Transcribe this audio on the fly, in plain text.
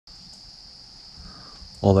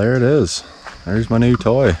Well, there it is. There's my new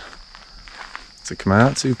toy. It's a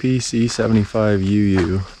Komatsu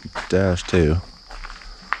PC75UU-2.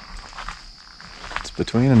 It's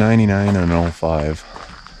between a 99 and an 05.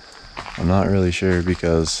 I'm not really sure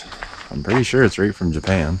because I'm pretty sure it's right from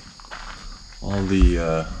Japan. All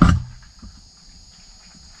the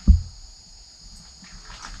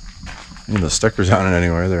stickers on it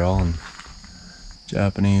anywhere, they're all in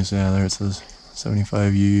Japanese. Yeah, there it says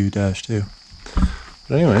 75UU-2.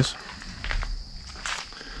 But anyways,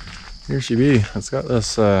 here she be. It's got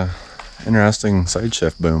this interesting side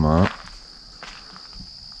shift boom on it.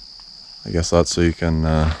 I guess that's so you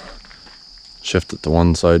can shift it to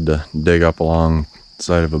one side to dig up along the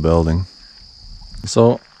side of a building.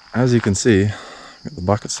 So as you can see, got the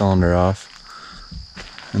bucket cylinder off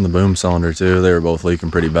and the boom cylinder too. They were both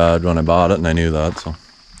leaking pretty bad when I bought it, and I knew that. So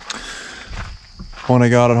when I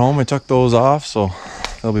got it home, I took those off, so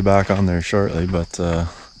they'll be back on there shortly. But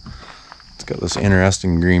it's got this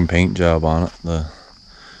interesting green paint job on it. The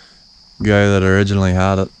guy that originally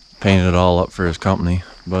had it painted it all up for his company,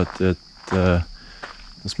 but this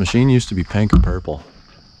machine used to be pink and purple.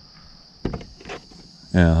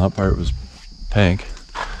 Yeah, that part was pink,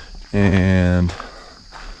 and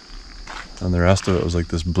the rest of it was like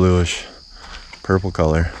this bluish purple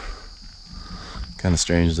color. Kind of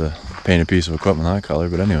strange to paint a piece of equipment that color,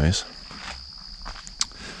 but anyways.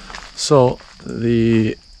 So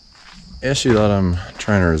the issue that I'm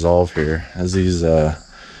trying to resolve here is these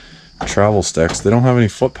travel sticks. They don't have any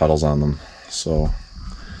foot pedals on them, so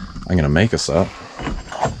I'm gonna make a set.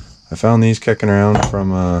 I found these kicking around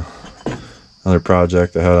from another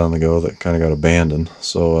project I had on the go that kind of got abandoned,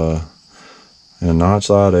 so I'm gonna notch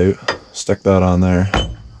that out, stick that on there.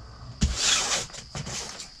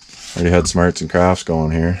 Already had some arts and crafts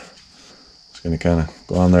going here. Just gonna kind of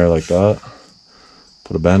go on there like that,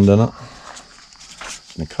 put a bend in it,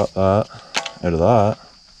 gonna cut that out of that,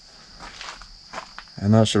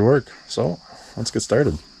 and that should work. So let's get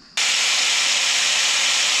started.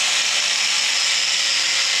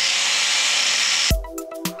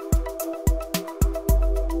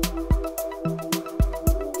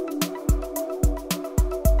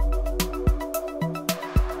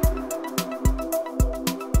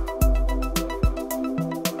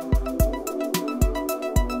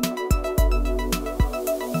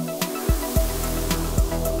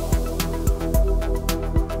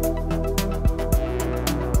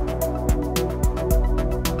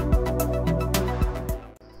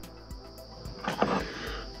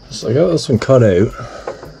 So I got this one cut out,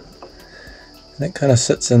 and it kind of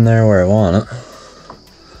sits in there where I want it.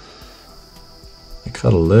 I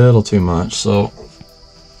cut a little too much, so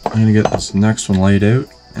I'm gonna get this next one laid out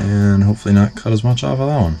and hopefully not cut as much off of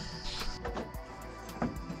that one.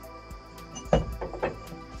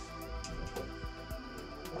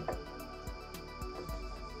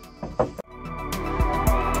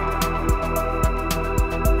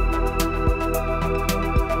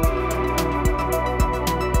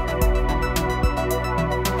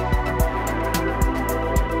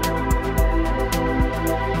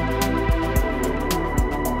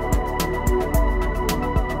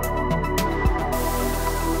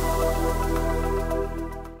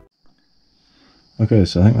 Okay,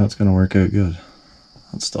 so I think that's gonna work out good.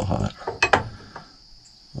 That's still hot.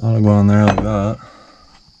 That'll go on there like that.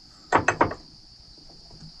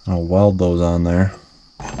 I'll weld those on there.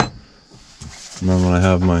 And then when I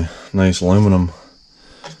have my nice aluminum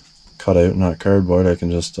cut out, not cardboard, I can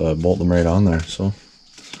just bolt them right on there. So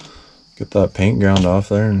get that paint ground off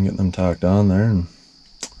there and get them tacked on there, and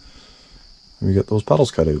we get those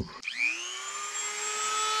pedals cut out.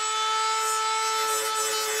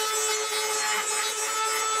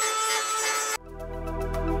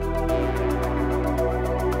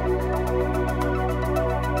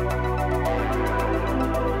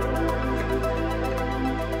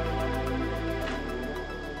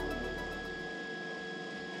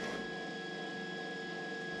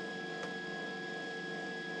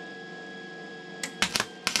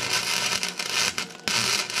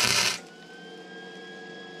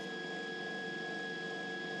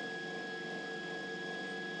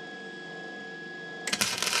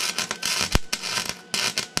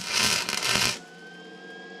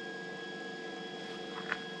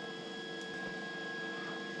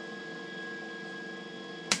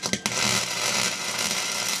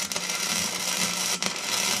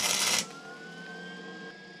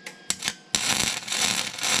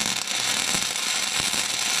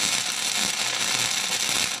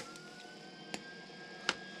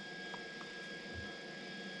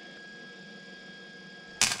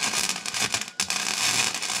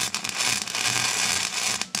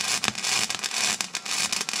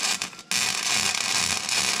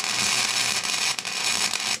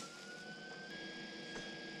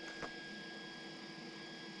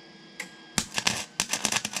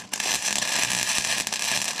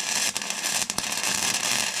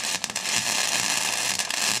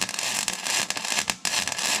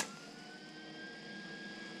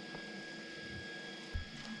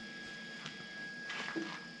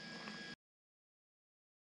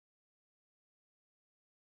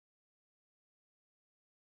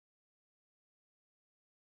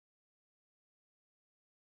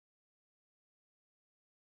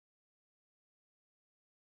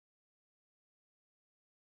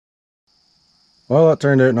 Well, that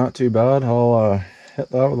turned out not too bad. I'll hit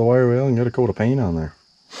that with a wire wheel and get a coat of paint on there.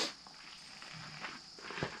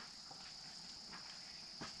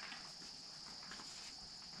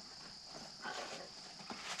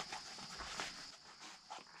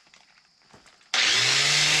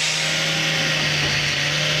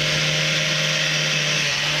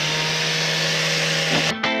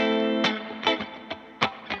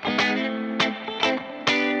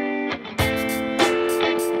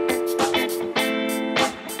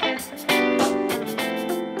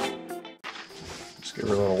 Just give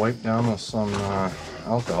her a little wipe down with some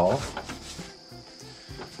alcohol.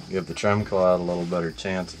 Give the trim clad a little better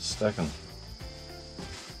chance of sticking.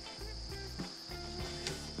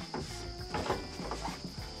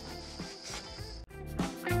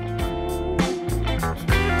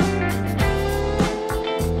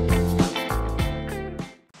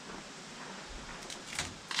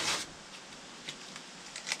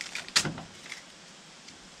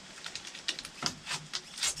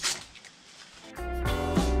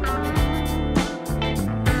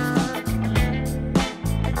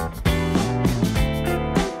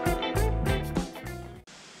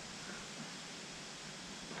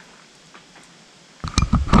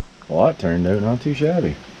 Well, that turned out not too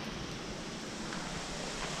shabby.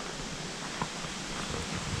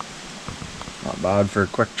 Not bad for a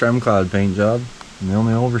quick trim clad paint job. And the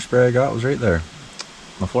only overspray I got was right there.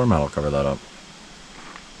 My floor mat will cover that up.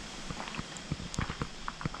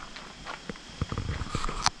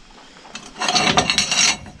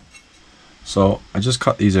 So I just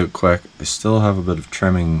cut these out quick. I still have a bit of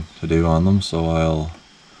trimming to do on them, so I'll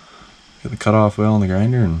get the cutoff wheel on the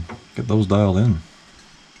grinder and get those dialed in.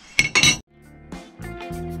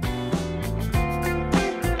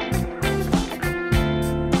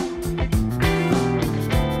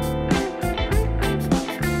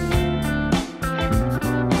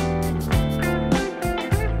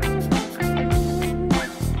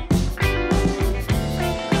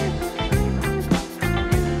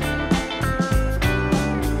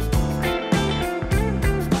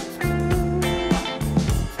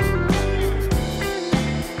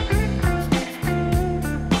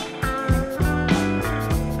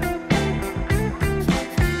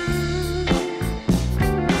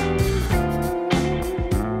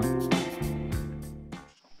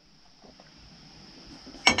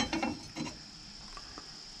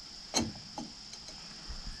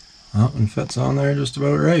 Oh, and fits on there just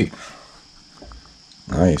about right.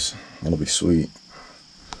 Nice. That'll be sweet.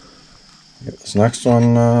 Get this next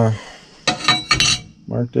one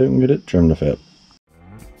marked out and get it trimmed to fit.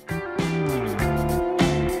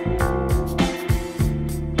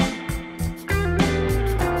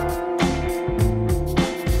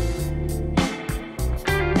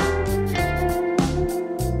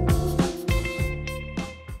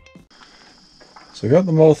 So I got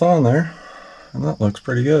them both on there, and that looks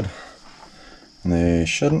pretty good. And they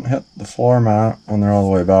shouldn't hit the floor mat when they're all the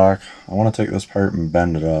way back. I want to take this part and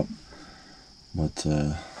bend it up, but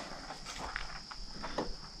and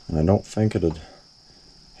I don't think it'd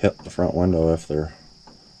hit the front window if there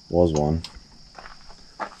was one.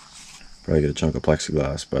 Probably get a chunk of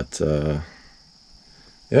plexiglass, but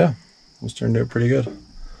yeah, those turned out pretty good.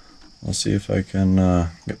 I'll see if I can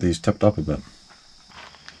get these tipped up a bit.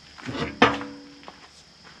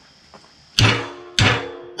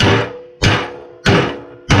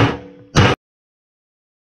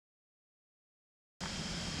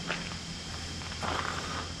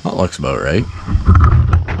 That looks about right.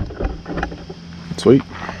 Sweet.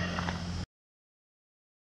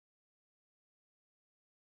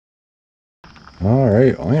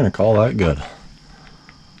 Alright, I'm going to call that good.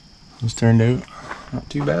 This turned out not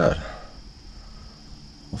too bad.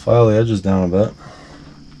 I'll file the edges down a bit.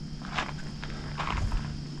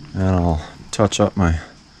 And I'll touch up my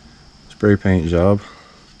spray paint job.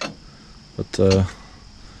 But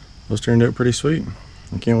those turned out pretty sweet.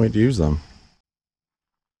 I can't wait to use them.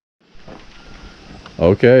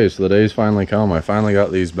 Okay, so the day's finally come. I finally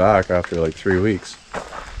got these back after like 3 weeks.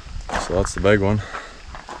 So that's the big one.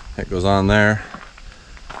 It goes on there,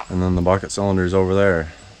 and then the bucket cylinder's over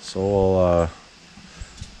there. So we'll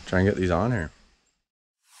try and get these on here.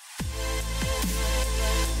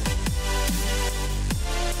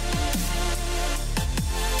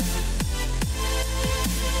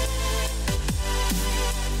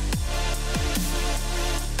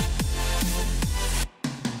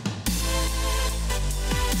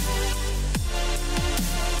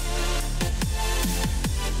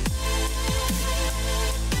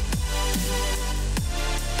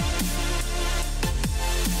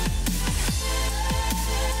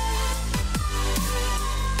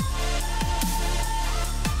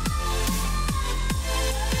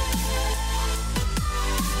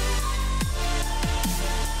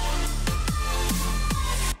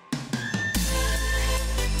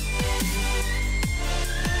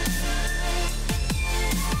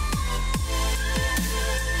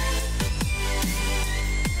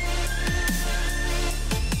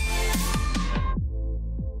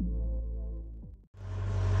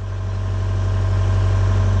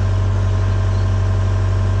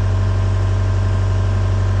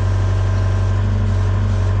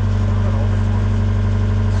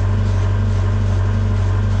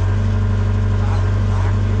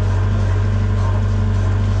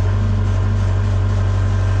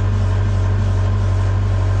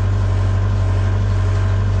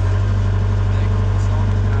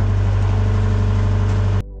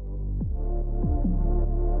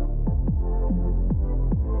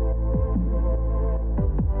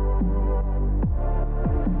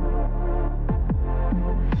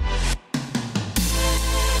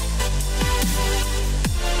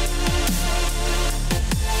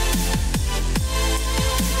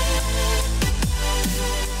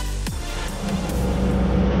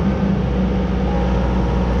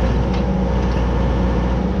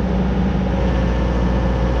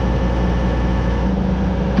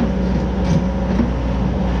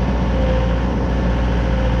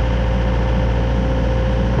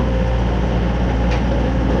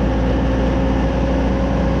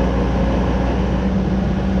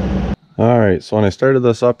 Alright, so when I started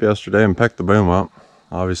this up yesterday and picked the boom up,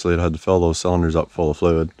 obviously it had to fill those cylinders up full of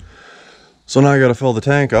fluid. So now I gotta fill the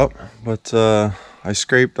tank up, but I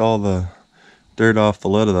scraped all the dirt off the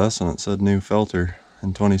lid of this and it said new filter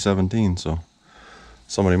in 2017, so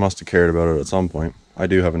somebody must have cared about it at some point. I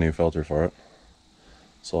do have a new filter for it.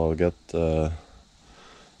 So I'll get that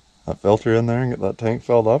filter in there and get that tank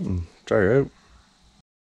filled up and try it out.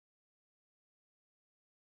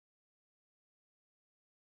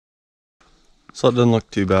 So it didn't look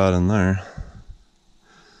too bad in there.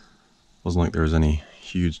 Wasn't like there was any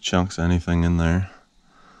huge chunks of anything in there.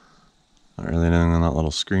 Not really anything on that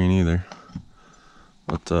little screen either.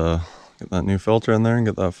 But get that new filter in there and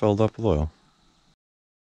get that filled up with oil.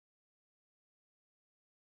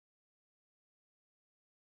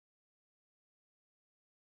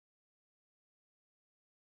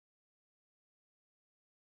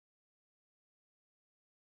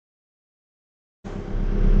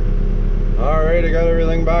 Alright, I got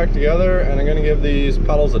everything back together and I'm going to give these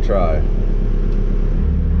pedals a try.